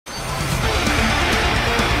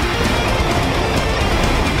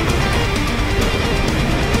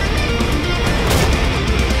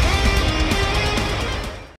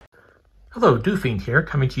Hello, Doofing here,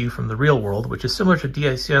 coming to you from the real world, which is similar to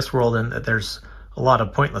DCS world in that there's a lot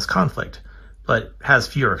of pointless conflict, but has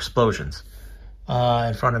fewer explosions.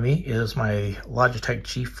 In front of me is my Logitech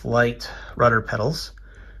G Flight rudder pedals,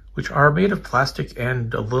 which are made of plastic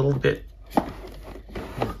and a little bit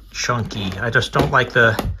chunky. I just don't like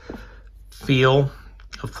the feel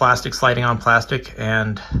of plastic sliding on plastic,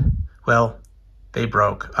 and, well, they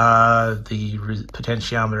broke. The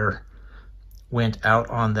potentiometer went out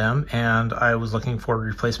on them, and I was looking for a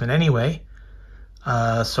replacement anyway.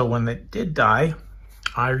 So when it did die,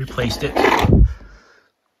 I replaced it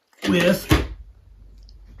with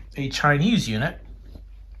a Chinese unit.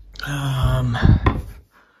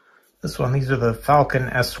 This one, these are the Falcon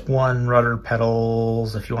S1 rudder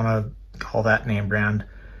pedals, if you want to call that name brand.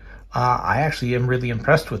 I actually am really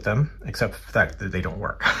impressed with them, except for the fact that they don't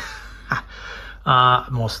work.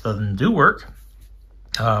 Most of them do work.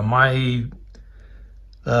 My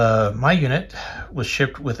unit was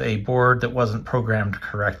shipped with a board that wasn't programmed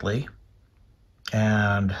correctly,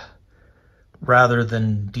 and rather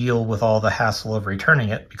than deal with all the hassle of returning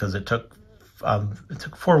it, because it took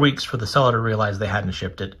 4 weeks for the seller to realize they hadn't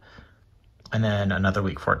shipped it, and then another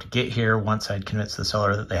week for it to get here once I'd convinced the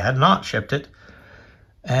seller that they had not shipped it.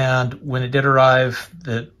 And when it did arrive,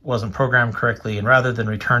 it wasn't programmed correctly, and rather than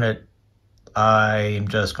return it, I'm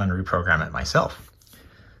just going to reprogram it myself.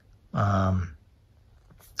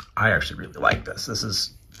 I actually really like this. This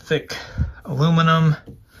is thick aluminum,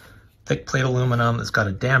 thick plate aluminum. It's got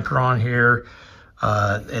a damper on here.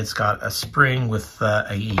 It's got a spring with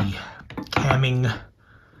a camming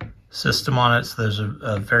system on it, so there's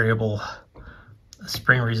a variable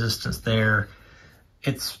spring resistance there.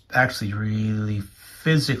 It's actually really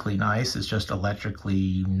physically nice. It's just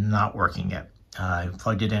electrically not working yet. I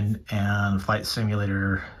plugged it in, and Flight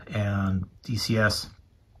Simulator and DCS,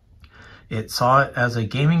 it saw it as a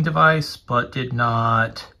gaming device, but did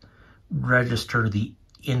not register the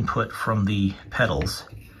input from the pedals.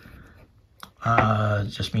 It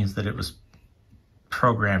just means that it was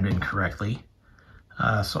programmed incorrectly.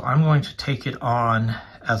 So I'm going to take it on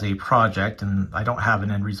as a project, and I don't have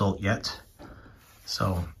an end result yet.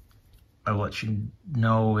 So I'll let you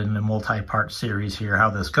know in the multi-part series here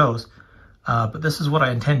how this goes. But this is what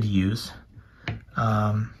I intend to use.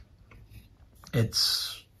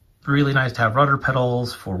 It's really nice to have rudder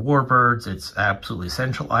pedals for warbirds. It's absolutely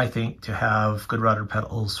essential, I think, to have good rudder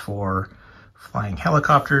pedals for flying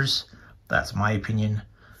helicopters. That's my opinion.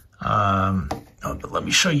 But let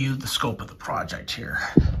me show you the scope of the project here.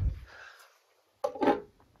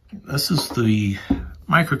 This is the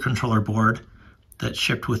microcontroller board that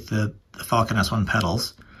shipped with the Falcon S1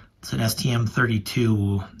 pedals. It's an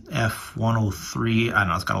STM32F103. I don't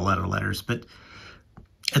know, it's got a lot of letters, but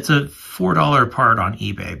it's a $4 part on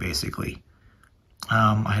eBay, basically.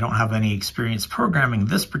 I don't have any experience programming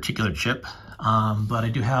this particular chip, but I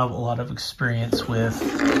do have a lot of experience with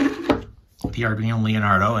the Arduino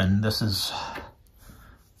Leonardo, and this is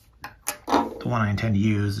the one I intend to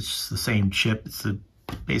use. It's just the same chip. It's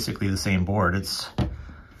basically the same board. It's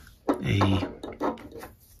a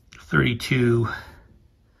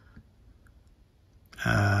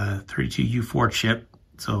 32U4 chip,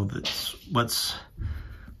 so that's what's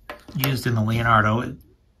used in the Leonardo.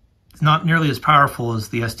 It's not nearly as powerful as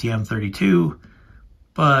the STM32,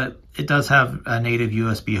 but it does have a native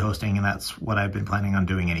USB hosting, and that's what I've been planning on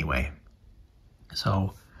doing anyway.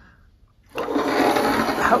 So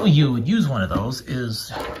how you would use one of those is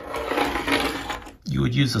you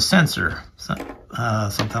would use a sensor,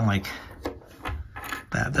 something like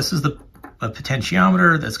that. This is a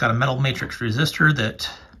potentiometer that's got a metal matrix resistor that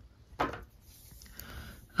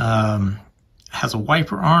has a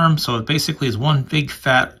wiper arm, so it basically is one big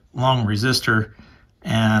fat long resistor,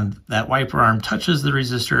 and that wiper arm touches the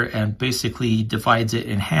resistor and basically divides it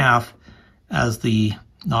in half as the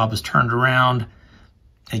knob is turned around.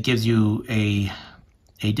 It gives you a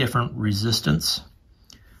different resistance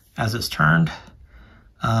as it's turned.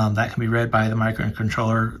 That can be read by the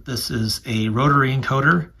microcontroller. This is a rotary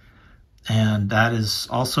encoder, and that is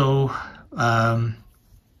also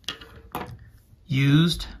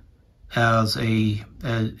used as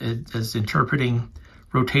interpreting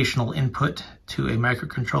rotational input to a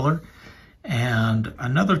microcontroller. And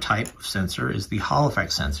another type of sensor is the Hall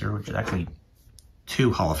effect sensor, which is actually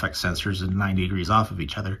two Hall effect sensors and 90 degrees off of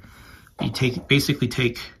each other. You basically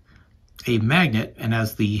take a magnet, and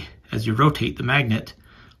as you rotate the magnet,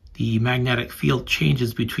 the magnetic field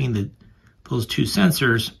changes between those two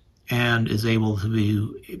sensors and is able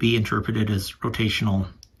to be interpreted as rotational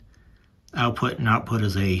output, and output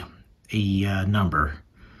as a number,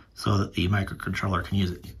 so that the microcontroller can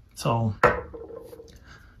use it. So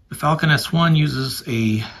The Falcon S1 uses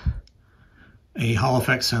a Hall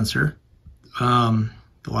effect sensor. The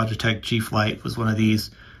Logitech G Flight was one of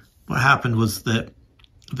these. What happened was that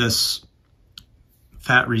this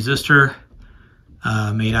fat resistor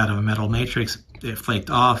made out of a metal matrix, it flaked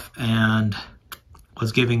off and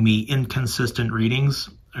was giving me inconsistent readings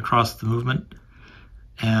across the movement.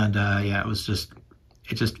 And yeah,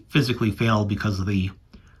 it just physically failed because of the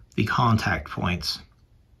contact points.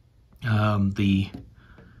 The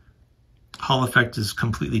Hall effect is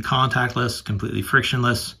completely contactless, completely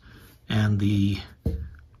frictionless, and the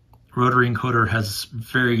rotary encoder has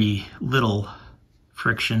very little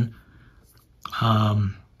friction.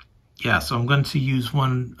 Yeah, so I'm going to use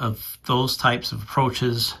one of those types of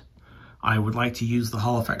approaches. I would like to use the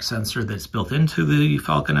Hall effect sensor that's built into the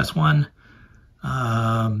Falcon S1,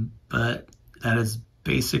 but that is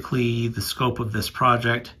basically the scope of this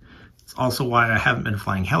project. It's also why I haven't been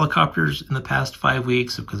flying helicopters in the past 5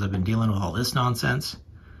 weeks, because I've been dealing with all this nonsense.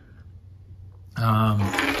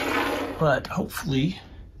 But hopefully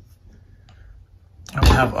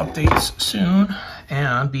I'll have updates soon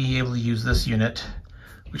and be able to use this unit,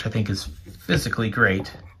 which I think is physically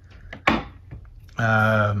great.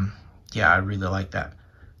 Yeah, I really like that.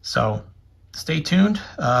 So stay tuned.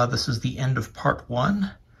 This is the end of part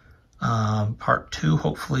 1. Part 2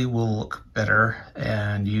 hopefully will look better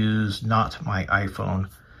and use not my iPhone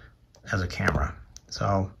as a camera.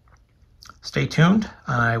 So stay tuned.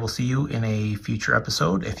 I will see you in a future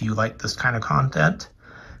episode. If you like this kind of content,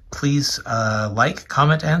 please like,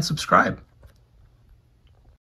 comment, and subscribe.